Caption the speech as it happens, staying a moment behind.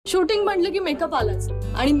Shooting म्हटलं की makeup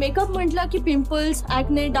आलाच आणि मेकअप म्हटलं की पिंपल्स,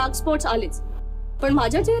 ॲक्ने, डार्क स्पॉट्स आलेच. पण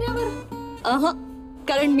माझ्या चेहऱ्यावर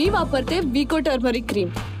कारण मी वापरते विको टर्मरिक क्रीम.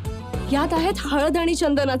 यात आहेत हळद आणि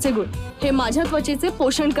चंदनाचे गुण. हे माझ्या त्वचेचे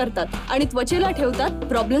पोषण करतात आणि त्वचेला ठेवतात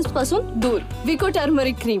प्रॉब्लेम्स पासून दूर. विको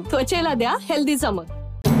टर्मरिक क्रीम, त्वचेला द्या हेल्दी चमक.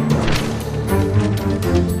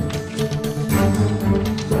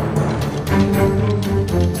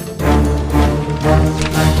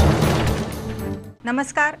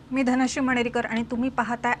 नमस्कार, मी धनश्री मणेरीकर आणि तुम्ही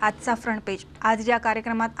पाहताय आजचा फ्रंट पेज. आज या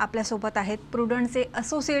कार्यक्रमात आपल्यासोबत आहेत प्रुडंटचे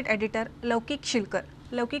असोसिएट एडिटर लौकिक शिलकर.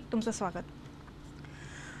 लौकिक, तुमचं स्वागत.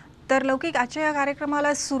 तर लौकिक, आजच्या या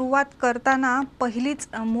कार्यक्रमाला सुरुवात करताना पहिलीच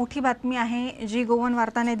मोठी बातमी आहे जी गोवन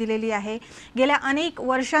वार्ताने दिलेली आहे. गेल्या अनेक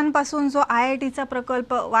वर्षांपासून जो IITचा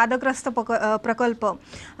प्रकल्प, वादग्रस्त प्रकल्प,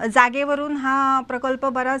 जागेवरून हा प्रकल्प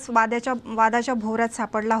बराच वादाच्या भोवऱ्यात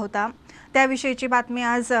सापडला होता, त्याविषयीची बातमी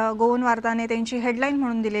आज गोवन वार्ताने त्यांची हेडलाईन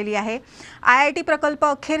म्हणून दिलेली आहे. IIT प्रकल्प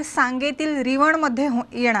अखेर सांगेतील रिवणमध्ये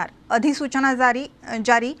येणार, अधिसूचना जारी.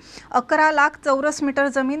 11 लाख चौरस मीटर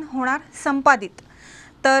जमीन होणार संपादित.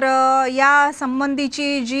 तर या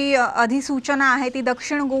संबंधीची जी अधिसूचना आहे ती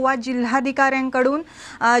दक्षिण गोवा जिल्हाधिकाऱ्यांकडून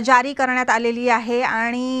जारी करण्यात आलेली आहे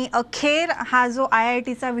आणि अखेर हा जो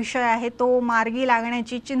IITचा विषय आहे तो मार्गी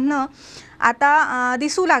लागण्याची चिन्ह आता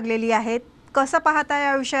दिसू लागलेली आहेत. कसं पाहता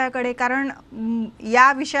या विषयाकडे? कारण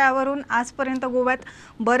या विषयावरून आजपर्यंत गोव्यात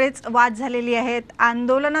बरेच वाद झालेली आहेत,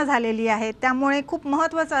 आंदोलनं झालेली आहेत, त्यामुळे खूप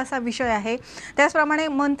महत्त्वाचा असा विषय आहे. त्याचप्रमाणे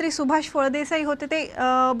मंत्री सुभाष फळदेसाई होते, ते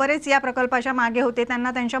बरेच या प्रकल्पाच्या मागे होते.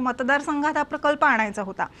 त्यांना त्यांच्या मतदारसंघात हा प्रकल्प आणायचा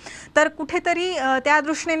होता. तर कुठेतरी त्या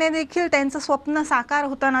दृष्टीने देखील त्यांचं स्वप्न साकार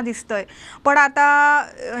होताना दिसतंय. पण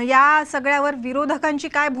आता या सगळ्यावर विरोधकांची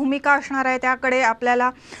काय भूमिका असणार आहे त्याकडे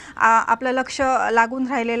आपलं लक्ष लागून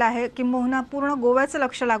राहिलेलं आहे, किंबहुना पूर्ण गोव्याचं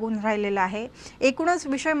लक्ष लागून राहिलेलं आहे. एकूणच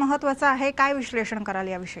विषय महत्त्वाचा आहे. काय विश्लेषण कराल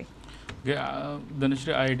याविषयी?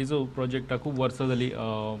 धनश्री, IITचो प्रोजेक्ट खूप वर्सां जाली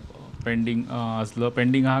पेंडींग आसलो.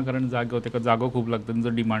 पेंडींग आहा कारण जागो खूप लागता. तांचो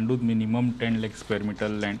डिमांडूच minimum 10 lakh square metre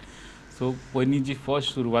land. So पयलीं जी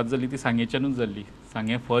फर्स्ट सुरवात जाली ती सांगेच्यानूच जाल्ली.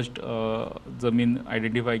 सांगे फर्स्ट जमीन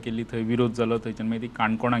आयडेंटिफाय केली, थंय विरोध जालो. थंयच्यान मागीर ती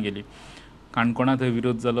काणकोणा गेली. काणकोणा थंय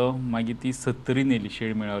विरोध जालो. मागीर ती 70 येयली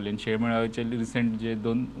शेळ मेळावल्यान. शेळ मेळाव्याचे रिसेंट जे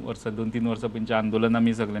 2-3 वर्सां पयलींचें आंदोलन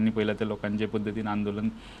आमी सगळ्यांनी पळयलां, त्या लोकांनी जे पद्दतीन आंदोलन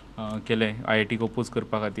केलें IITक ओपोज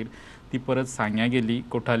करपा खातीर, ती परत सांग्या गेली,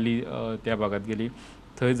 कोठाली त्या भागात गेली.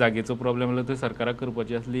 थंय जागेचो प्रॉब्लेम आसलो, थंय सरकाराक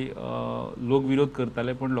करपाची आसली. लोक विरोध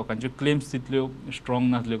करताले पण लोकांच्यो क्लेम्स तितल्यो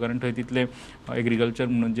स्ट्रॉंग नासल्यो, कारण थंय तितले एग्रीकल्चर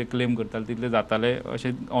म्हणून जे क्लेम करताले तितले जाताले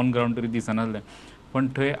अशें ऑन ग्रावंड तरी दिसनासलें. पण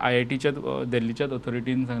थंय IITच्याच दिल्लीच्याच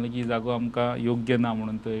ऑथॉरिटीन सांगलें की ही जागो आमकां योग्य ना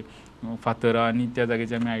म्हणून, थंय फातरा आनी त्या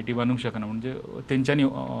जाग्याचेर आमी IIT बांदूंक शकना म्हणजे तेंच्यांनी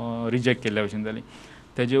रिजेक्ट केल्ल्या भशेन जाली.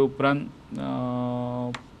 तेजे उपरांत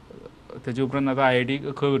आतां IIT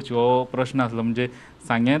खंय व्हरची हो प्रश्न आसलो. म्हणजे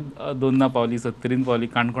सांग्यात 2 पावली, 70 पावली,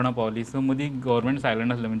 काणकोणा पावली. सो मदीं गव्हर्मेंट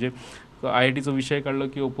सायलंट आसलें. म्हणजे IITचो विशय काडलो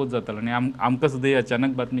की ओपोज जातालो. आनी आमकां सुद्दां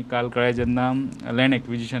अचानक बातमी काल कळ्ळें जेन्ना लँड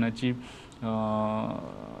एक्विजिशनाची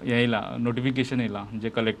हें येयलां, नोटिफिकेशन येयलां, जे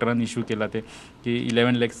कलेक्टरान इश्यू केला ते की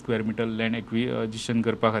 11 lakh square metre land acquisition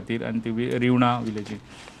करपा खातीर आनी ती रिवणा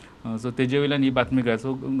विलेजीन. सो तेजे वयल्यान ही बातमी कळ्ळी.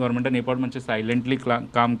 सो गव्हर्मेंटान हे पावट मातशें सायलंटली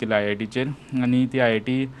काम केलां IITचेर आनी ती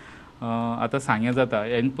IIT आतां सांग्या जाता.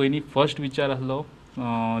 हें पयलीं फर्स्ट विचार आसलो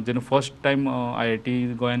जेन्ना फर्स्ट टायम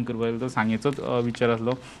IIT गोंयान करपाक लागलो तो सांगेचोच विचार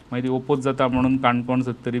आसलो. मागीर ती ओपोज जाता म्हणून काणकोण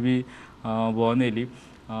 70 बी भोंवन येयली.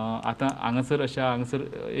 आतां हांगासर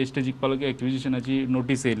एस्टे जिखपालो की एक्विजिशनाची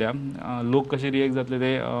नोटीस येयल्या. लोक कशे रिएक्ट जातले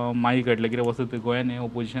ते मागीर कळटलें, कित्याक वचत गोंयान हें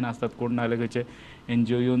ओपोजिशन आसतात, कोण ना जाल्यार खंयचे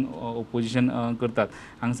NGO येवन ओपोजिशन करतात.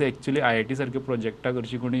 हांगासर एक्चुली IIT सारके प्रोजेक्टाक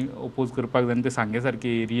हरशीं कोणी ओपोज करपाक जाय. ते सांगे सारके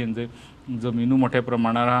एरियेन जंय जमिनू मोठ्या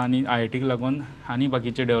प्रमाणार आहा आनी IITक लागून आनी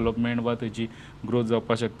बाकीचे डेव्हलपमेंट वा थंयची ग्रोथ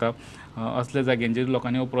जावपाक शकता, असल्या जाग्यांचेर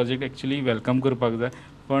लोकांनी हो प्रोजेक्ट एक्चुली वेलकम करपाक जाय.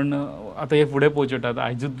 पण आतां हे फुडें पोवचेटात.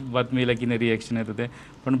 आयजूच बातमी येयल्या कितें रिएक्शन येता तें.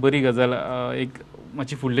 पण बरी गजाल, एक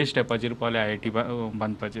मातशी फुडल्या स्टेपाचेर पावल्या IIT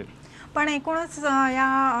बांदपाचेर. पण एकूणच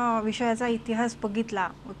या विषयाचा इतिहास बघितला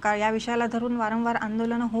का, या विषयाला धरून वारंवार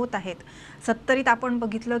आंदोलनं होत आहेत. 70 आपण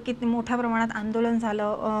बघितलं की मोठ्या प्रमाणात आंदोलन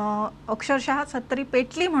झालं, अक्षरशः 70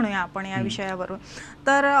 पेटली म्हणूया आपण या विषयावरून.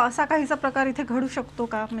 तर असा काहीसा प्रकार इथे घडू शकतो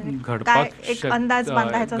का? म्हणजे काय एक अंदाज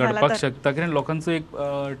बांधायचा झाला तर? शकता, कारण लोकांचो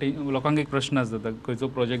लोकांक एक प्रश्न आसता, खंयचो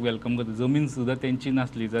प्रोजेक्ट वेलकम करता. जमीन सुद्दां तेंची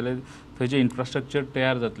नासली जाल्यार थंयचें इन्फ्रास्ट्रक्चर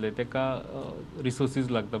तयार जातलें, ताका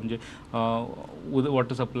रिसोर्सीस लागता, म्हणजे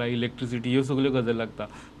वॉटर सप्लाय, इलेक्ट्रिसिटी, ह्यो सगल्यो गजाली लागता.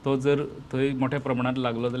 तो जर थंय मोठ्या प्रमाणांत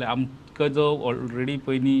लागलो जाल्यार आमकां जो ऑलरेडी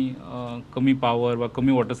पयलीं कमी पावर वा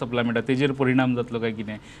कमी वॉटर सप्लाय मेळटा तेजेर परिणाम जातलो काय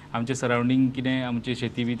कितें, आमचे सरावंडींग कितें आमची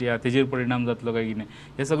शेती बिती आहा तेजेर परिणाम जातलो काय कितें,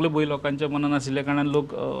 हे सगळें भंय लोकांच्या मनान आशिल्ल्या कारणान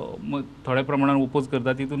लोक थोड्या प्रमाणात ओपोज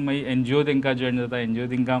करता. तितून मागीर NGO तांकां जॉयन जाता, NGO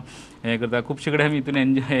तांकां हें करता. खुबशे कडेन आमी हितून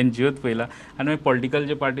NGOच पळयला. आनी मागीर पॉलिटिकल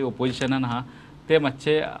जे पार्टी ओपोजिशनान आहा ते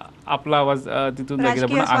मातशे आपलो आवाज तितून दाखयता,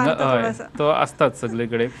 पूण हांगा हय तो आसताच सगळे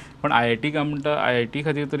कडेन. पण IIT काय म्हणटा, IIT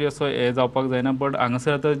खातीर तरी असो हें जावपाक जायना. बट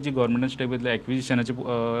हांगासर आतां जी गव्हर्मेंटान स्टेप घेतल्या एक्विजिशनाचे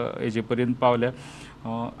हेजे पर्यंत पावल्या.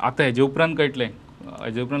 आतां हेजे उपरांत कळटलें,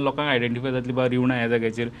 हेजे उपरांत लोकांक आयडेंटिफाय जातली बा रिवणा ह्या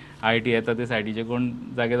जाग्याचेर IIT येता ते सायडीचे कोण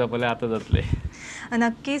जागे जावपाले आतां जातले.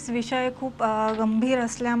 नक्कीच विषय खूप गंभीर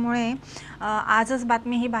असल्यामुळे आजच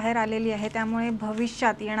बातमी ही बाहेर आलेली आहे. त्यामुळे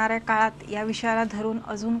भविष्यात येणाऱ्या काळात या विषयाला धरून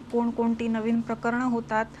अजून कोणकोणती नवीन प्रकरणं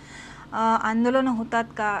होतात, आंदोलनं होतात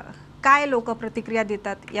का, काय लोक प्रतिक्रिया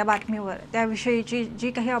देतात या बातमीवर, त्याविषयीची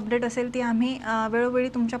जी काही अपडेट असेल ती आम्ही वेळोवेळी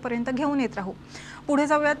तुमच्यापर्यंत घेऊन येत राहू. पुढे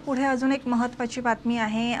जाऊयात. पुढे अजून एक महत्त्वाची बातमी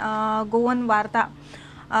आहे गोवन वार्ता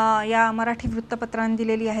या मराठी वृत्तपत्राने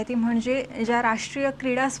दिलेली आहे. ती म्हणजे ज्या राष्ट्रीय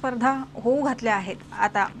क्रीडा स्पर्धा होऊ घातल्या आहेत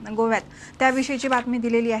आता गोव्यात, त्याविषयीची बातमी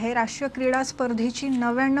दिलेली आहे. राष्ट्रीय क्रीडा स्पर्धेची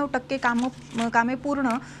 99% कामे पूर्ण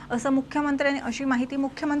असं अशी माहिती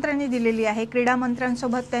मुख्यमंत्र्यांनी दिलेली आहे. क्रीडा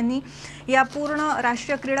मंत्र्यांसोबत त्यांनी या पूर्ण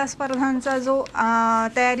राष्ट्रीय क्रीडा स्पर्धांचा जो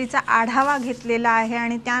तयारीचा आढावा घेतलेला आहे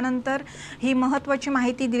आणि त्यानंतर ही महत्त्वाची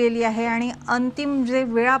माहिती दिलेली आहे. आणि अंतिम जे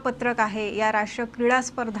वेळापत्रक आहे या राष्ट्रीय क्रीडा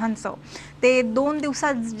स्पर्धांचं ते 2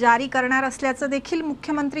 दिवसात जारी करणार असल्याचं देखील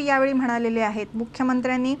मुख्यमंत्री यावेळी म्हणालेले आहेत.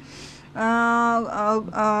 मुख्यमंत्र्यांनी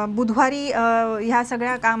बुधवारी ह्या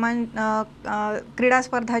सगळ्या क्रीडा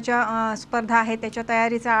स्पर्धा आहेत त्याच्या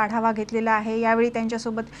तयारीचा आढावा घेतलेला आहे. यावेळी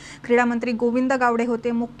त्यांच्यासोबत क्रीडा मंत्री गोविंद गावडे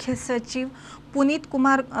होते, मुख्य सचिव पुनीत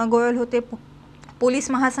कुमार गोयल होते, पोलीस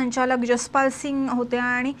महासंचालक जसपाल सिंग होते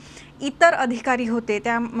आणि इतर अधिकारी होते.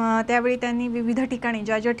 त्यावेळी त्यांनी विविध ठिकाणी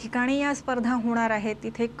ज्या ठिकाणी या स्पर्धा होणार आहेत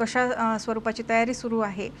तिथे कशा स्वरूपाची तयारी सुरू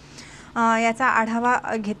आहे याचा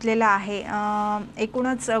आढावा घेतलेला आहे.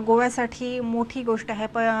 एकूणच गोव्यासाठी मोठी गोष्ट आहे.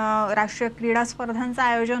 राष्ट्रीय क्रीडा स्पर्धांचं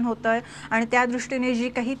आयोजन होतं आहे आणि त्या दृष्टीने जी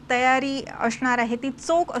काही तयारी असणार आहे ती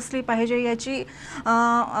चोख असली पाहिजे याची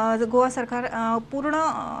गोवा सरकार पूर्ण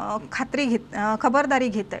खबरदारी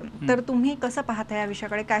घेत आहे. तर तुम्ही कसं पाहता या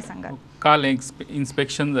विषयाकडे, काय सांगाल? काल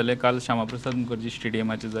इन्स्पेक्शन जालें, काल श्यामाप्रसाद मुखर्जी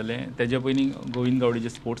स्टेडियमाचें जालें. तेज्या पयलीं गोविंद गावडे जे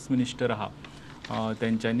स्पोर्ट्स मिनिस्टर आहा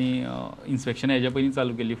तेंच्यांनी इन्स्पेक्शन हेज्या पयलीं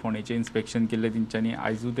चालू केल्ली, फोंडेचें इन्स्पेक्शन केल्लें तेंच्यांनी.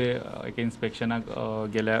 आयजूय ते एका इन्स्पेक्शनाक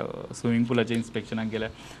गेल्या, स्विमींग पुलाच्या इन्स्पेक्शनाक गेल्या.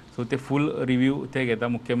 सो ते फूल रिव्यू ते घेता.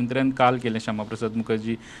 मुख्यमंत्र्यान काल केलें श्यामाप्रसाद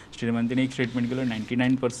मुखर्जी स्टेडियमान. तेणी एक स्टेटमेंट केलो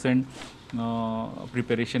 99%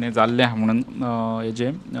 प्रिपेरेशन हें जाल्लें आहा म्हणून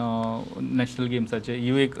हेजें नॅशनल गेम्साचें.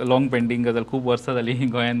 ही एक लाँग पेंडींग गजाल, खूब वर्सां जालीं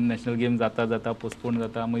गोंयान नॅशनल गेम जाता पोस्टपोन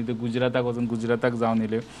जाता. मागीर ते गुजराताक वचून गुजराताक जावन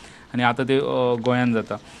येल्यो आनी आतां ते गोंयान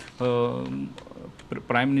जाता.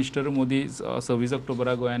 प्रायम मिनिस्टर मोदी 26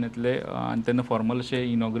 ऑक्टोबराक गोंयान येतले आनी तेन्ना फॉर्मल अशें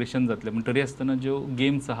इनॉग्रेशन जातलें. पूण तरी आसतना ज्यो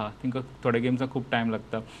गेम्स आहा तांकां थोड्या गेम्सांक खूब टायम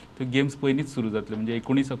लागता. त्यो गेम्स पयलींच सुरू जातले, म्हणजे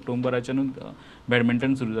 19 ऑक्टोबराच्यानूच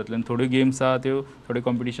बॅडमिंटन सुरू जातलें. आनी थोड्यो गेम्स आहा त्यो, थोडे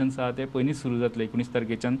कॉम्पिटिशन्स आहा ते पयलींच सुरू जातले 19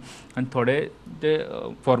 तारखेच्यान आनी थोडे ते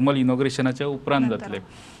फॉर्मल इनॉग्रेशनाच्या उपरांत जातले.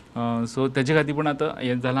 सो तेजे खातीर पूण आतां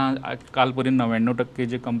हें जालां काल पर्यंत 99%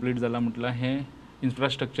 जे कंप्लीट जालां म्हटल्यार हें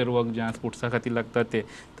इन्फ्रास्ट्रक्चर वर्क जे स्पोर्ट्सा खातीर लागता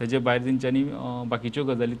तेजे भायर तेंच्यांनी बाकीच्यो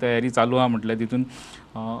गजाली तयारी चालू आहा म्हटल्यार तितून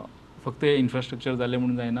फक्त इन्फ्रास्ट्रक्चर जालें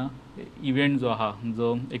म्हणून जायना. इव्हेंट जो आहा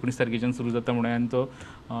जो 19 तारखेच्यान सुरू जाता म्हणून आनी तो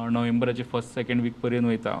नोव्हेंबराचे 1st-2nd वीक पर्यंत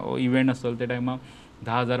वयता. हो इव्हेंट आसतलो त्या टायमार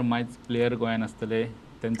 10,000 मॅच प्लेयर गोंयान आसतले.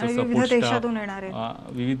 त्यांचो सपोर्ट स्टाफ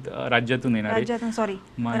विविध राज्यातून येणारे,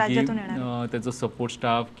 मागीर त्याचो सपोर्ट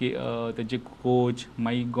स्टाफ, त्याचे कोच,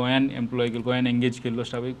 मागीर गोंयान एम्प्लॉय केल्लो, गोंयान एंगेज केल्लो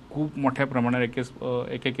स्टाफ खूब मोठ्या प्रमाणार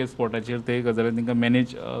एक स्पोर्टाचेर ते गजाली तांकां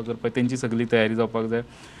मॅनेज करपाक तेंची सगळी तयारी जावपाक जाय.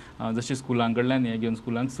 जशी स्कुलां कडल्यान हें घेवन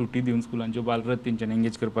स्कुलांक सुटी दिवन स्कुलांच्यो बालरथ तेंच्यांनी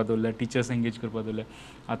एंगेज करपाक दवरल्या, टिचर्स एंगेज करपाक दवरल्या.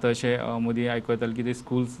 आतां अशें मदीं आयकूं येतालें की ते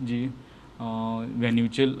स्कुल्स जी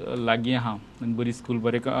व्हेन्यूचे लागीं आहा आनी बरी स्कूल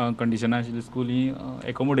बरे कंडिशनां आशिल्ली स्कूल ही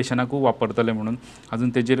एकोमोडेशनाकूय वापरतले म्हणून अजून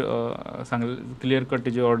तेजेर क्लियर कट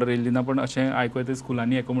तेजी ऑर्डर येयल्ली ना. पण अशें आयकूं येता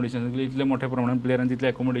स्कुलांनी एकोमोडेशन इतले मोठ्या प्रमाणान प्लेयरांक तितले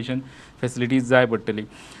एकोमोडेशन फेसिलिटीज जाय पडटली.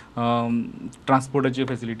 ट्रान्सपोर्टाची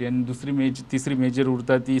फेसिलिटी आनी तिसरी मेजर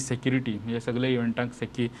उरता ती सेक्युरिटी. म्हणजे सगळे इव्हेंटाक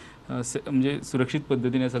म्हणजे सुरक्षीत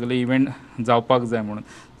पद्दतीन सगळे इव्हेंट जावपाक जाय म्हणून.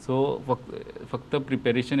 सो फक्त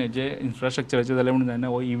प्रिपेरेशन हेजे इन्फ्रास्ट्रक्चराचें जालें म्हणून जायना,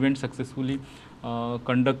 हो इव्हेंट सक्सेसफुली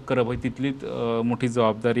कंडक्ट करप ही तितलीच मोठी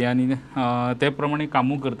जबाबदारी आणि ते प्रमाणे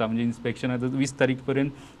कामूय करता. म्हणजे इन्स्पेक्शन आतां 20 तारीख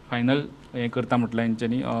पर्यंत फायनल हें करता म्हटलें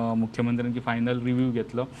हेंच्यांनी, मुख्यमंत्र्यांनी फायनल रिव्ह्यू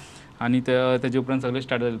घेतलो आणि तेजे उपरांत सगळें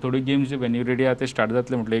स्टार्ट जालें. थोड्यो गेम्स जे वेन्यू रेडी आहा ते स्टार्ट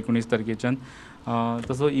जातले म्हटलें 19 तारखेच्यान.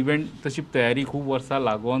 तसो इव्हेंट तशी तयारी खूब वर्सां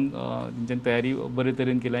लागोन तेंच्यांनी तयारी बरे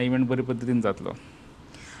तरेन केल्या, इव्हेंट बरे पद्दतीन जातलो,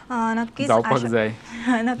 नक्कीच जावपाक जाय.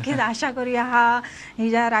 नक्कीच आशा करूया ही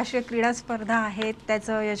ज्या राष्ट्रीय क्रीडा स्पर्धा आहेत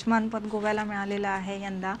त्याचं यजमानपद गोव्याला मिळालेलं आहे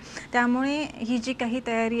यंदा. त्यामुळे ही जी काही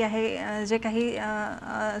तयारी आहे, जे काही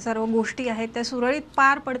सर्व गोष्टी आहेत त्या सुरळीत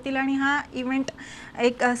पार पडतील आणि हा इव्हेंट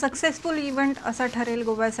एक सक्सेसफुल इव्हेंट असा ठरेल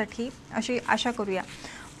गोव्यासाठी, अशी आशा करूया.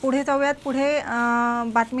 पुढे जाऊयात. पुढे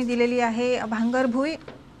बातमी दिलेली आहे भांगरभुई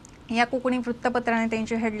या कोकणी वृत्तपत्राने.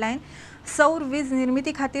 त्यांची हेडलाईन, सौर वीज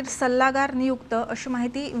निर्मिती खातीर सल्लागार नियुक्त, अशी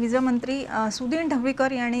माहिती वीजमंत्री सुदीन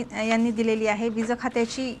ढवळीकर यांनी दिलेली आहे. वीज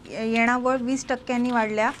खात्याची येणावळ 20%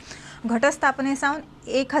 वाढल्या, घटस्थापनेसावन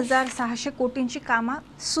 1600 कोटींची कामं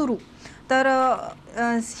सुरू. तर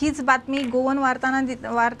हीच बातमी गोवन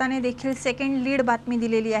वार्ताने देखील सेकंड लीड बातमी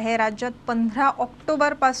दिलेली आहे. राज्यात 15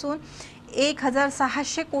 ऑक्टोबरपासून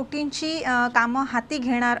 1600 कोटींची कामं हाती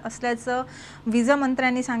घेणार असल्याचं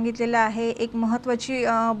वीजमंत्र्यांनी सांगितलेलं आहे. एक महत्त्वाची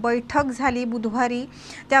बैठक झाली बुधवारी.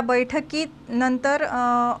 त्या बैठकीत नंतर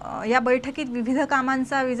या बैठकीत विविध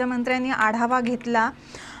कामांचा वीजमंत्र्यांनी आढावा घेतला.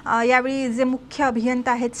 यावेळी जे मुख्य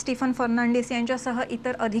अभियंता आहेत स्टीफन फर्नांडिस यांच्यासह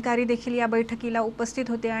इतर अधिकारी देखील या बैठकीला उपस्थित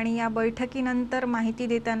होते आणि या बैठकीनंतर माहिती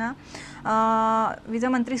देताना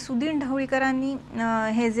वीजमंत्री सुदीन ढवळीकरांनी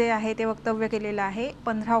हे जे आहे ते वक्तव्य केलेलं आहे.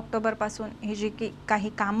 15 ऑक्टोबरपासून ही जी काही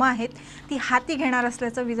कामं आहेत ती हाती घेणार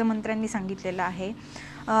असल्याचं वीजमंत्र्यांनी सांगितलेलं आहे.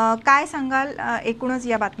 काय सांगाल एकूणच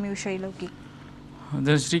या बातमीविषयी लौकिक?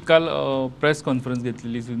 जशी काल प्रेस कॉन्फरन्स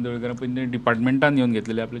घेतलेली सुदीन ढवळीकरान, पयलीं डिपार्टमेंटान येवन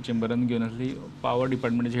घेतलेली, आपल्या चेंबरान घेवन आसली. पॉवर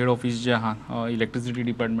डिपार्टमेंटाचे हेड ऑफिस जे आहा इलेक्ट्रिसिटी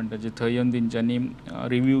डिपार्टमेंटाचे, थंय येवन तेंच्यांनी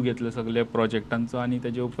रिव्ह्यू घेतलो सगळ्या प्रोजेक्टांचो आणि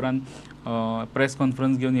तेजे उपरांत प्रेस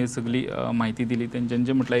कॉन्फरन्स घेवन ही सगळी म्हायती दिली. तेंच्यांनी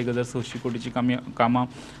जे म्हटल्यार 1600 कोटीची कामां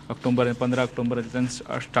 15 ऑक्टोबराच्यान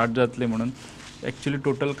स्टार्ट जातले म्हणून. एक्चुअली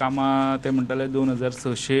टोटल कामां ते म्हणटाले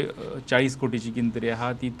 2640 कोटीची कितें तरी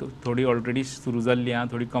आहा, ती थोडी ऑलरेडी सुरू जाल्ली आहा,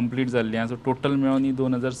 थोडी कंप्लीट जाल्ली आहा. सो टोटल मेळोन ही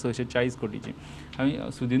 2640 कोटीची.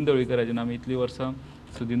 हांवें सुदीन ढवळीकराचें नांव इतलीं वर्सां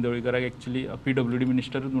सुदीन ढवळीकराक एक्चुअली PWD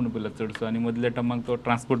मिनिस्टरूच म्हणून पयला चडसो, आनी मदल्या टर्माक तो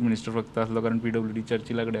ट्रान्सपोर्ट मिनिस्टर फक्त आसलो, कारण PWD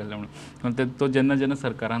चर्चिला कडेन आसलो म्हणून. तो जेन्ना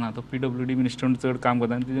सरकारान आहा तो PWD मिनिस्टर म्हणून चड काम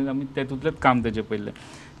करता आनी आमी तेतूंतलेंच काम तेजें पयलें.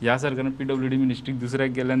 ह्या सरकारान PWD मिनिस्ट्रीक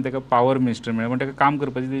दुसऱ्याक गेले आनी ताका पॉवर मिनिस्टर मेळ्ळें. पण ताका काम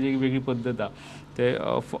करपाची तेजी एक वेगळी पद्दत आहा. ते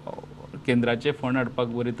केंद्राचे फंड हाडपाक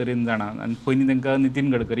बरे तरेन जाणा. आनी पयलीं तांकां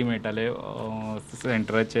नितीन गडकरी मेळटाले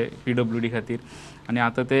सेंटराचे PWD खातीर, आनी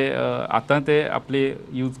आतां ते आपले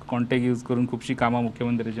कॉन्टॅक्ट यूज करून खुबशीं कामां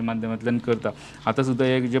मुख्यमंत्र्याच्या माध्यमांतल्यान करता. आतां सुद्दां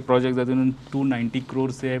एक जे प्रोजेक्ट जातून 290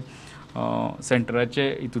 crores हे सेंटराचे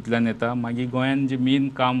हितूंतल्यान येता. मागीर गोंयान जे मेन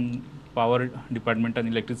काम पॉवर डिपार्टमेंटान,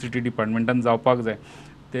 इलेक्ट्रिसिटी डिपार्टमेंटान जावपाक जाय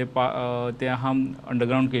ते आहा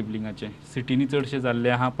अंडरग्रावंड केबलिंगाचे. सिटीनी चडशे जाल्ले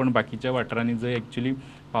आहा, पण बाकीच्या वाठारांनी जंय एक्चुअली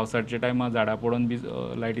पावसाच्या टायमार झाडां पडोवन बी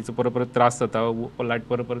लायटीचो परत त्रास जाता, लायट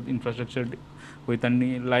परत इन्फ्रास्ट्रक्चर वयता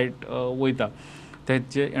आनी लायट वयता,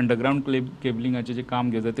 तेचे अंडरग्रावंड केबलिंगाचें जें काम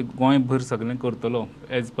घेवता तें गोंयभर सगळें करतलो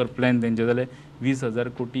एज पर प्लॅन तेंचे. जाल्यार 20,000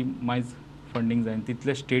 कोटी मायज फंडींग जाय.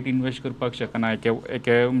 तितले स्टेट इन्वेस्ट करपाक शकना,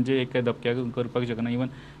 एके धपक्याक करपाक शकना. इवन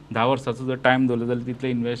 10 वर्सांचो जर टायम दवरलो जाल्यार तितले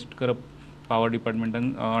इन्वेस्ट करप पॉवर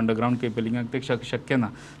डिपार्टमेंटान अंडरग्रावंड केबलिंगाक ते शक्य ना.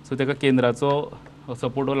 सो ताका केंद्राचो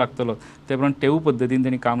सपोर्ट हो लागतलो. ते प्रमाण तेवू पद्दतीन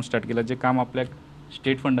तेणी काम स्टार्ट केलां. जें काम आपल्याक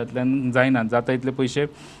स्टेट फंडांतल्यान जायना, जाता इतले पयशे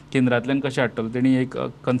केंद्रांतल्यान कशे हाडटलो. तेणी एक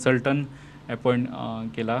कन्सल्टंट अपॉयंट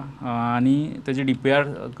केला आनी तेजे DPR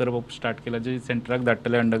करप स्टार्ट केला, जे सेंटराक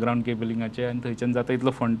धाडटले अंडरग्रावंड केबलिंगाचे, आनी थंयच्यान जाता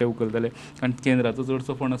इतलो फंड ते उखलतले. कारण केंद्राचो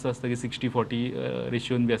चडसो फंड असो आसता की 60-40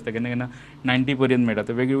 रेशियोन बी आसता, केन्ना केन्ना 90 पर्यंत मेळटा.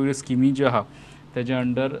 तर वेगवेगळ्यो स्किमी ज्यो आहा तेजे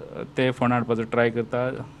अंडर ते फंड हाडपाचो ट्राय करता.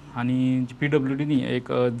 आनी PWDनी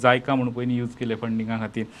एक जायका म्हणून पयलीं यूज केले फंडिंगा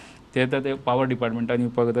खातीर, ते पॉवर डिपार्टमेंटान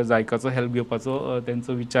येवपाक जाता. जायकाचो हेल्प घेवपाचो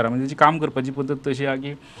तेंचो विचार. म्हणजे तेजी काम करपाची पद्दत तशी आहा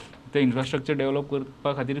की ते इन्फ्रास्ट्रक्चर डेवलप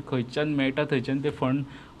करपा खातीर खंयच्यान मेळटा थंयच्यान ते फंड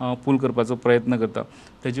पूल करपाचो प्रयत्न करता.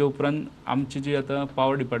 तेजे उपरांत आमची जी आतां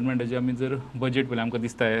पॉवर डिपार्टमेंटाचे आमी जर बजेट पळयलें, आमकां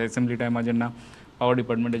दिसता एसेंब्ली टायमार जेन्ना पॉवर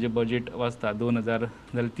डिपार्टमेंटाचें बजेट वाचता 2000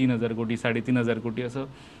 जाल्यार 3000 कोटी 3500 कोटी असो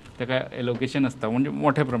ताका एलोकेशन आसता, म्हणजे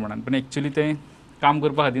मोठ्या प्रमाणात. पण एक्चुअली ते काम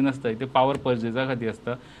करपा खातीर नासता, ते पॉवर पर्चेजा खातीर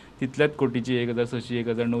आसता. तितल्याच कोटीची 1600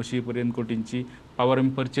 1900 पर्यंत कोटींची पॉवर आमी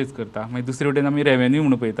परचेज करता. मागीर दुसरे वटेन आमी रेवेन्यू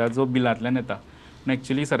म्हणून पळयता, जो बिलांतल्यान येता. पूण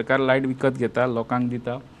एक्चुअली सरकार लायट विकत घेता, लोकांक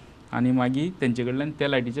दिता आनी मागीर तेंचे कडल्यान त्या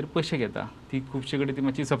लायटीचेर पयशे घेता. ती खुबशे कडेन ती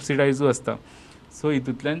मातशी सबसिडायजूय आसता. सो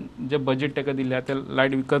हितूंतल्यान जे बजेट ताका दिल्या ते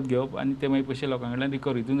लायट विकत घेवप आनी ते मागीर पयशे लोकां कडल्यान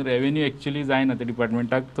रिकवर. हितून रेवेन्यू एक्चुअली जायना त्या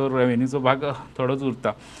डिपार्टमेंटाक, तो रेवेन्यूचो भाग थोडोच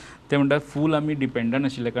उरता. ते म्हणटा फूल आमी डिपेंडंट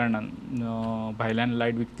आशिल्ल्या कारणान भायल्यान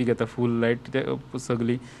लायट विकती घेता फूल लायट ते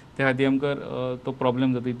सगळी, त्या खातीर आमकां तो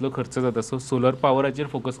प्रॉब्लेम जाता, इतलो खर्च जाता. सो सोलर पावराचेर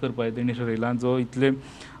फोकस करपाक जाय तेणी थारायलां, जो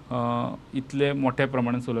इतले मोठ्या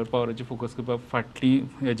प्रमाणात सोलर पावराचेर फोकस करपाक फाटली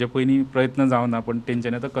हेजे पयलीं प्रयत्न जावना. पण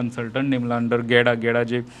तेंच्यांनी आतां कन्सल्टंट नेमला अंडर गेडा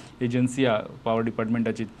जे एजन्सी आहा पावर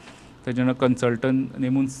डिपार्टमेंटाची, तेजें कन्सल्टंट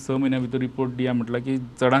नेमून 6 म्हयन्या भितर रिपोर्ट दिया म्हटलां की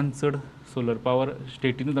चडांत चड सोलर पावर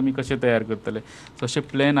स्टेटीनूच आमी कशें तयार करतले. सो अशें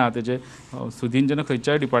प्लॅन आहा तेजे. सुदीन जेन्ना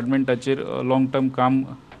खंयच्याय डिपार्टमेंटाचेर लाँग टर्म काम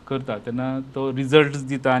करता तेन्ना तो रिजल्ट्स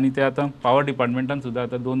दिता आनी ते आतां पावर डिपार्टमेंटान सुद्दां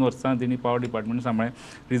आतां 2 वर्सां तेणी पावर डिपार्टमेंट सांबाळ्ळें,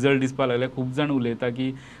 रिजल्ट दिसपाक लागले. खूब जाण उलयता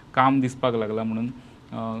की काम दिसपाक लागला म्हणून,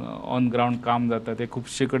 ऑन ग्रावंड काम जाता. ते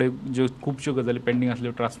खुबशे कडेन ज्यो खुबश्यो गजाली पेंडींग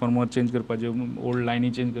आसल्यो, ट्रान्सफॉर्मर चेंज करपाच्यो, ओल्ड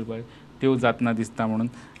लायनी चेंज करपाच्यो, त्यो जातना दिसता म्हणून.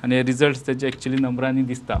 आनी रिजल्ट्स तेजे एक्चुअली नंबरांनी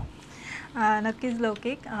दिसता. नक्कीच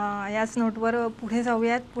लौकिक. याच नोटवर पुढे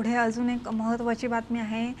जाऊयात. पुढे अजून एक महत्त्वाची बातमी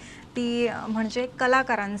आहे, ती म्हणजे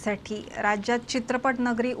कलाकारांसाठी राज्यात चित्रपट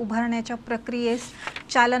नगरी उभारण्याच्या प्रक्रियेस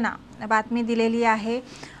चालना. बातमी दिलेली आहे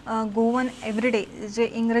गोवन एव्हरीडे जे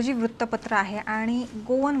इंग्रजी वृत्तपत्र आहे आणि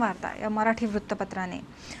गोवन वार्ता या मराठी वृत्तपत्राने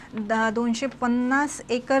 250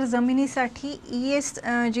 एकर जमिनीसाठी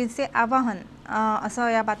ESGचे आवाहन असं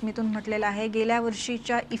या बातमीतून म्हटलेलं आहे. गेल्या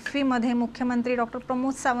वर्षीच्या इफ्फीमध्ये मुख्यमंत्री डॉक्टर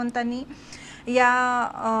प्रमोद सावंतांनी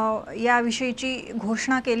याविषयीची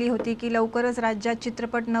घोषणा केली होती की लवकरच राज्यात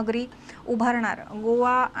चित्रपट नगरी उभारणार.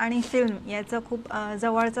 गोवा आणि फिल्म याचा खूप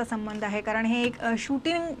जवळचा संबंध आहे, कारण हे एक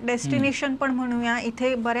शूटिंग डेस्टिनेशन पण म्हणूया.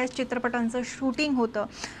 इथे बऱ्याच चित्रपटांचं शूटिंग होतं.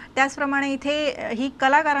 त्याचप्रमाणे इथे ही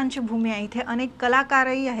कलाकारांची भूमी आहे, इथे अनेक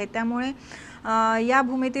कलाकारही आहेत. त्यामुळे या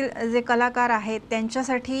भूमीतील जे कलाकार आहेत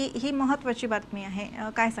त्यांच्यासाठी ही महत्त्वाची बातमी आहे.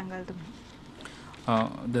 काय सांगाल तुम्ही?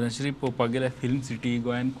 धनश्री, पळोवपाक गेल्यार फिल्म सिटी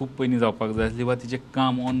गोंयान खूब पयलीं जावपाक जाय आसली, वा तिचें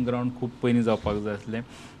काम ऑन ग्रावंड खूब पयलीं जावपाक जाय आसलें.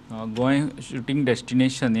 गोंय शूटिंग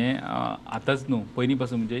डेस्टिनेशन हें आतांच न्हू, पयलीं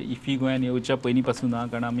पासून म्हणजे इफ्फी गोंयान येवच्या पयलीं पासून आहा.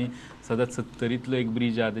 कारण आमी सदांच 70लो एक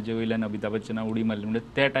ब्रीज आहा तेजे वयल्यान अमिताभ बच्चनान उडी मारली, म्हणजे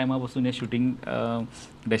त्या टायमा पासून हें शूटिंग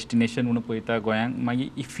डेस्टिनेशन म्हणून पळयता गोंयांक. मागीर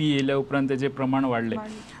इफ्फी येयल्या उपरांत तेजें प्रमाण वाडलें.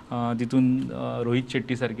 तितून रोहित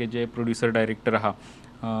शेट्टी सारके जे प्रोड्युसर डायरेक्टर आहा,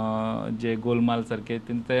 जे गोलमाल सारके,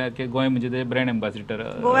 ते गोंय म्हणजे ते ब्रँड एम्बॅसिडर,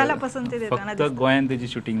 गोव्याला पसंती देताना फक्त गोंयान तेजी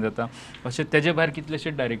शूटिंग जाता. अशें तेजे भायर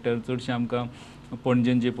कितलेशेच डायरेक्टर, चडशे आमकां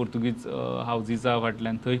पणजेन जे पोर्तुगीज हावजीस आहा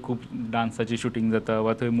फाटल्यान, थंय खूब डान्साची शूटिंग जाता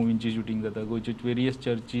वा थंय मुवींची शूटिंग जाता. गोंयचे वेरियस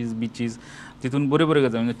चर्चीज बीचीस, तितून बऱ्यो बऱ्यो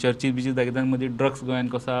गजाली, चर्चीज बीचीस दाखयता मदीं ड्रग्स गोंयान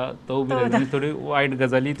कसो आहा तो बी दाखयता, आनी थोड्यो वायट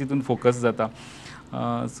गजाली तितून फोकस जाता.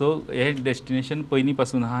 सो हे डेस्टिनेशन पयलीं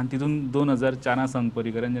पासून आहा. आनी तितून 2004 सावन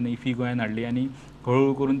पर्रीकरान जेन्ना इफ्फी गोंयान हाडली आनी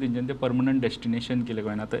हळू करून तेंच्यांनी तें परमनंट डेस्टिनेशन केलें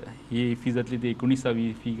गोंयान. आतां ही इफ्फी जातली ती 19वी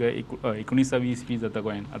इफ्फी काय 19वी इफ्फी जाता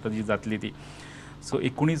गोंयान आतां जी जातली ती. सो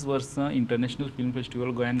 19 वर्सां इंटरनॅशनल फिल्म फेस्टिवल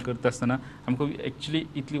गोंयान करता आसतना आमकां एक्चुली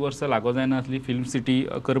इतली वर्सां लागो जायना आसली फिल्म सिटी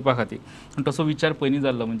करपा खातीर. आनी तसो विचार पयलीं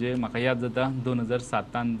जाल्लो, म्हणजे म्हाका याद जाता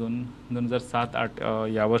 2007-8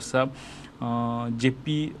 ह्या वर्सा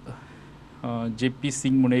JP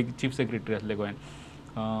सिंग म्हणून एक चीफ सेक्रेटरी आसले गोंयान.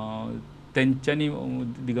 तेंच्यांनी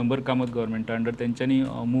दिगंबर कामत गव्हर्मेंटा अंडर तेंच्यांनी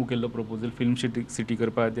मूव केल्लो प्रपोजल फिल्म सिटी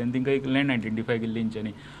करपा खातीर. आनी तांकां एक लँड आयडेंटिफाय केल्ली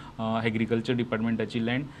तेंच्यांनी, एग्रीकल्चर डिपार्टमेंटाची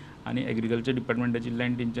लँड. आनी एग्रीकल्चर डिपार्टमेंटाची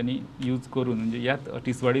लँड तेंच्यांनी यूज करून, म्हणजे ह्याच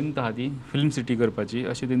तिसवाडीन आहा ती फिल्म सिटी करपाची,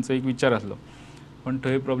 अशें तेंचो एक विचार आसलो. पण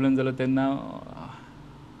थंय प्रॉब्लेम जालो. तेन्ना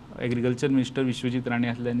एग्रीकल्चर मिनिस्टर विश्वजीत राणे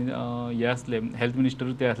आसले आनी हे आसले हेल्थ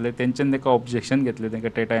मिनिस्टरूय ते आसले. तेंच्यांनी ताका ऑब्जेक्शन घेतलें तांकां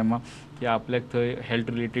त्या टायमार की आपल्याक थंय हेल्थ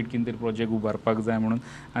रिलेटेड कितें तरी प्रोजेक्ट उबारपाक जाय म्हणून.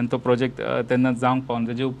 आनी तो प्रोजेक्ट तेन्ना जावंक पावना.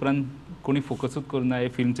 तेजे उपरांत कोणी फोकसूच करूना हे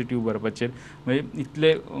फिल्म सिटी उबारपाचेर. म्हणजे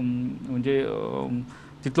इतले म्हणजे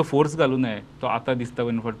तितलो फोर्स घालूं नये तो आतां दिसता.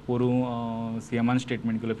 पोरूं CMन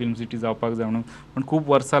स्टेटमेंट केलो फिल्म सिटी जावपाक जाय म्हणून. पण खूब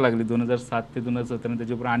वर्सां लागलीं. 2007 ते 2017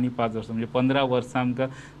 तेजे उपरांत आनी 5 वर्सां, म्हणजे 15 वर्सां आमकां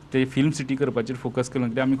ते फिल्म सिटी करपाचेर फोकस केलो.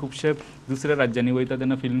 कित्याक आमी खुबशे दुसऱ्या राज्यांनी वयता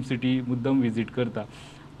तेन्ना फिल्म सिटी मुद्दम विजीट करता.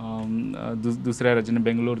 दुसऱ्या राज्यांनी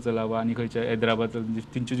बेंगलोर चला वा आनी खंयच्या हैदराबाद चला,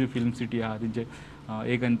 तेंच्यो ज्यो फिल्म सिटी आहा तेंचे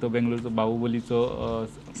एक आनी तो बेंगलोरचो बाहुबली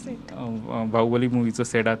मुवीचो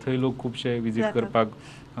सेट आहा, थंय लोक खुबशे विजीट करपाक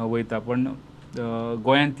वयता. पण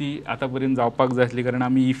गोंयांत ती आतां पर्यंत जावपाक जाय आसली, कारण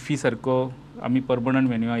आमी इफ्फी सारको आमी परमनंट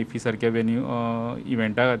वेन्यू आहा इफ्फी सारक्या वेन्यू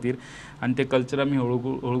इव्हेंटा खातीर. आनी ते कल्चर आमी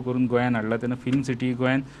हळू करून गोंयान हाडला. तेन्ना फिल्म सिटी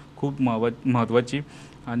गोंयान खूब म्हत्वाची.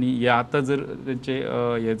 आनी हे आतां जर तेंचे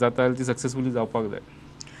हे जाता जाल्यार ती सक्सेसफुली जावपाक जाय.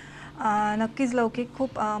 नक्कीच लौकिक,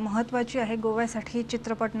 खूप महत्त्वाची आहे गोव्यासाठी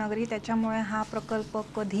चित्रपट नगरी. त्याच्यामुळे हा प्रकल्प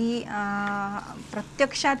कधी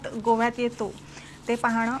प्रत्यक्षात गोव्यात येतो ते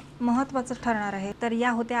पाहणं महत्त्वाचं ठरणार आहे. तर या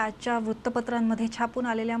होत्या आजच्या वृत्तपत्रांमध्ये छापून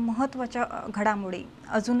आलेल्या महत्त्वाच्या घडामोडी.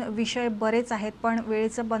 अजून विषय बरेच आहेत, पण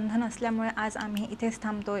वेळेचं बंधन असल्यामुळे आज आम्ही इथेच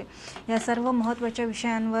थांबतोय. या सर्व महत्त्वाच्या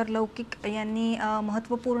विषयांवर लौकिक यांनी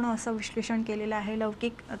महत्त्वपूर्ण असं विश्लेषण केलेलं आहे.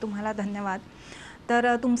 लौकिक, तुम्हाला धन्यवाद.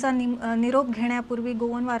 तर तुमचा निरोप घेण्यापूर्वी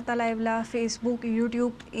गोवन वार्ता लाईव्हला फेसबुक,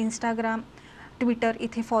 यूट्यूब, इंस्टाग्राम, ट्विटर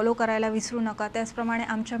इथे फॉलो करायला विसरू नका. त्याचप्रमाणे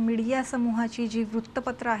आमच्या मीडिया समूहाची जी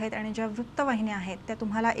वृत्तपत्र आहेत आणि ज्या वृत्तवाहिन्या आहेत त्या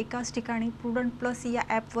तुम्हाला एकाच ठिकाणी प्रुडंट प्लस या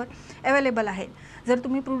ॲपवर अवेलेबल आहेत. जर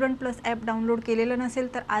तुम्ही प्रुडंट प्लस ॲप डाउनलोड केलेलं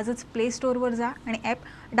नसेल तर आजच प्ले स्टोअरवर जा आणि ॲप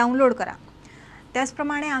डाउनलोड करा.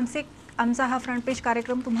 त्याचप्रमाणे आमचा हा फ्रंट पेज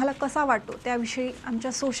कार्यक्रम तुम्हाला कसा वाटतो त्याविषयी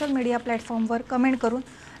आमच्या सोशल मीडिया प्लॅटफॉर्मवर कमेंट करून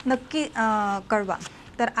नक्की कळवा.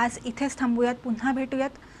 तर आज इथेच थांबूयात. पुन्हा भेटूयात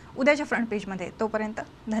उद्याच्या फ्रंट पेजमध्ये. तोपर्यंत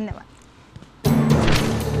धन्यवाद.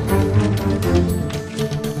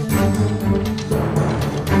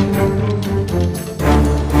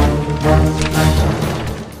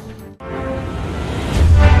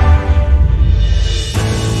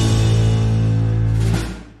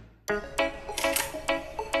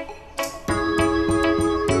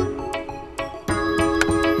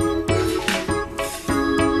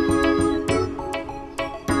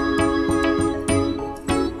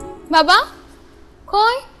 बाबा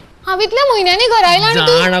काय हावीतल्या महिन्याने घरायला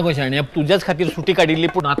जाणा गो शाण्या, तुझ्याच खातीर सुटी काढिल्ली,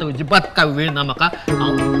 पण आता अजिबात काय वेळ ना म्हाका.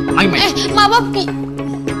 बाबा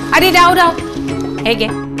अरे राव राव, हे घे,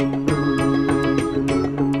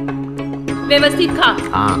 व्यवस्थित खा,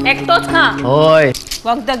 एकटोच खा. होय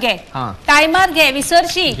वखद घे, हा. टायमर घे,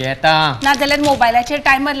 विसरशी घेता ना जाल्यार मोबायलाचेर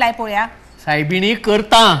टायमर लाय पळया. सायबिणी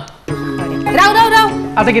करता. राव राव राव,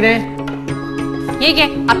 आता कितें? हे घे.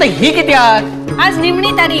 आता ही कित्याक? आज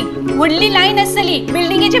निमणी तारीख, व्हडली लायन आसतली,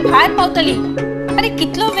 बिल्डिंगेचे भायर पावतली. अरे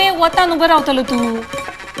कितलो वेळ वतान उबो रावतलो तू?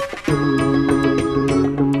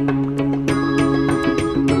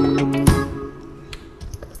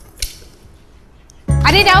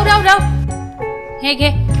 अरे राव राव राव, हे घे.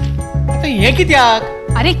 आता हे कित्याक?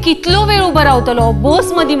 अरे कितलो वेळ उबो रावतलो?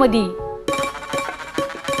 बस मदी मदी.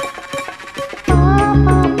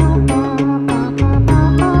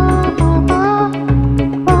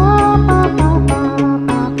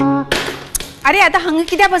 अरे आता हांगा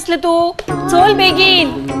कित्याक बसले तू? चल बेगीन,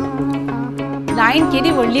 लायन केदी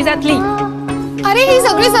व्हडली जातली. अरे ही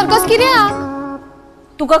सगळी सर्कस कित्याक?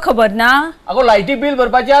 तुका खबर ना? अगो लायटी बिल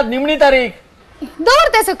भरपाची आज निमणी तारीख. दवर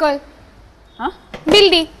ते सकल बिल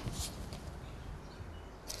दी.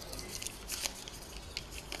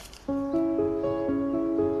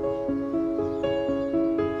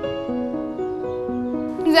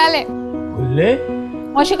 झाले.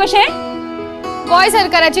 अशें कशें? गोय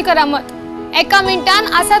सरकाराची करामत. एका मिनिटान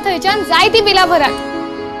आसा थंयच्यान जायती बिलां भरात.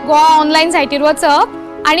 गोवा ऑनलायन सायटीर वचप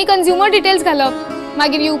आणि कंज्युमर डिटेल्स घालप.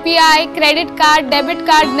 मागीर UPI, credit card, debit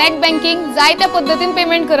card, net banking जायत्या पद्दतीन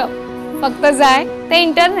पेमेंट करप. फक्त जाय ते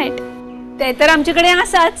इंटरनेट. ते तर आमचे कडेन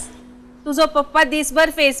आसाच. तुझो पप्पा दिसभर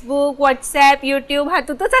फेसबुक, व्हॉट्सॲप, युट्यूब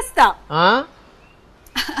हातूंतच आसता.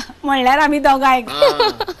 म्हणल्यार आमी दोगांय.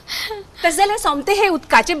 तशें जाल्यार सोमते हे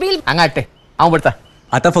उदकाचे बिल हांगा हाडटे, हांव भरता.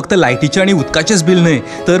 आता फक्त लायटीचे आणि उदकाचेच बिल न्हय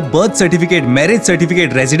तर birth certificate, marriage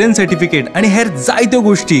certificate, residence certificate आणि हेर जायत्यो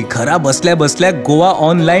गोष्टी घरा बसल्या बसल्या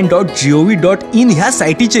goaonline.gov.in ह्या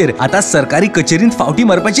सायटीचेर आता सरकारी कचेरींत फावटी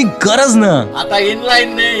मारपाची गरज ना. आता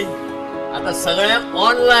इनलाईन नाही, आता सगळ्या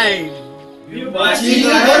ऑनलाईन.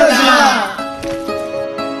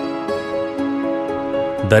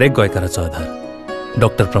 दरेक गोंयकाराचो आधार.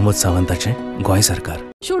 डॉक्टर प्रमोद सावंताचे गोंय सरकार.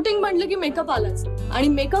 शूटिंग म्हटलं की मेकअप आलाच आणि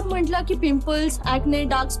मेकअप म्हटलं की पिंपल्स, ॲक्ने,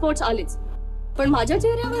 डार्क स्पॉट्स आलेच. पण माझ्या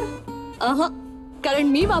चेहऱ्यावर कारण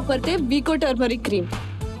मी वापरते विको टर्मरिक क्रीम.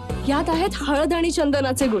 यात आहेत हळद आणि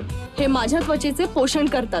चंदनाचे गुण. हे माझ्या त्वचेचे पोषण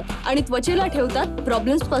करतात आणि त्वचेला ठेवतात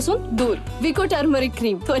प्रॉब्लेम्स पासून दूर. विको टर्मरिक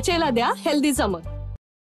क्रीम त्वचेला द्या हेल्दी चमक.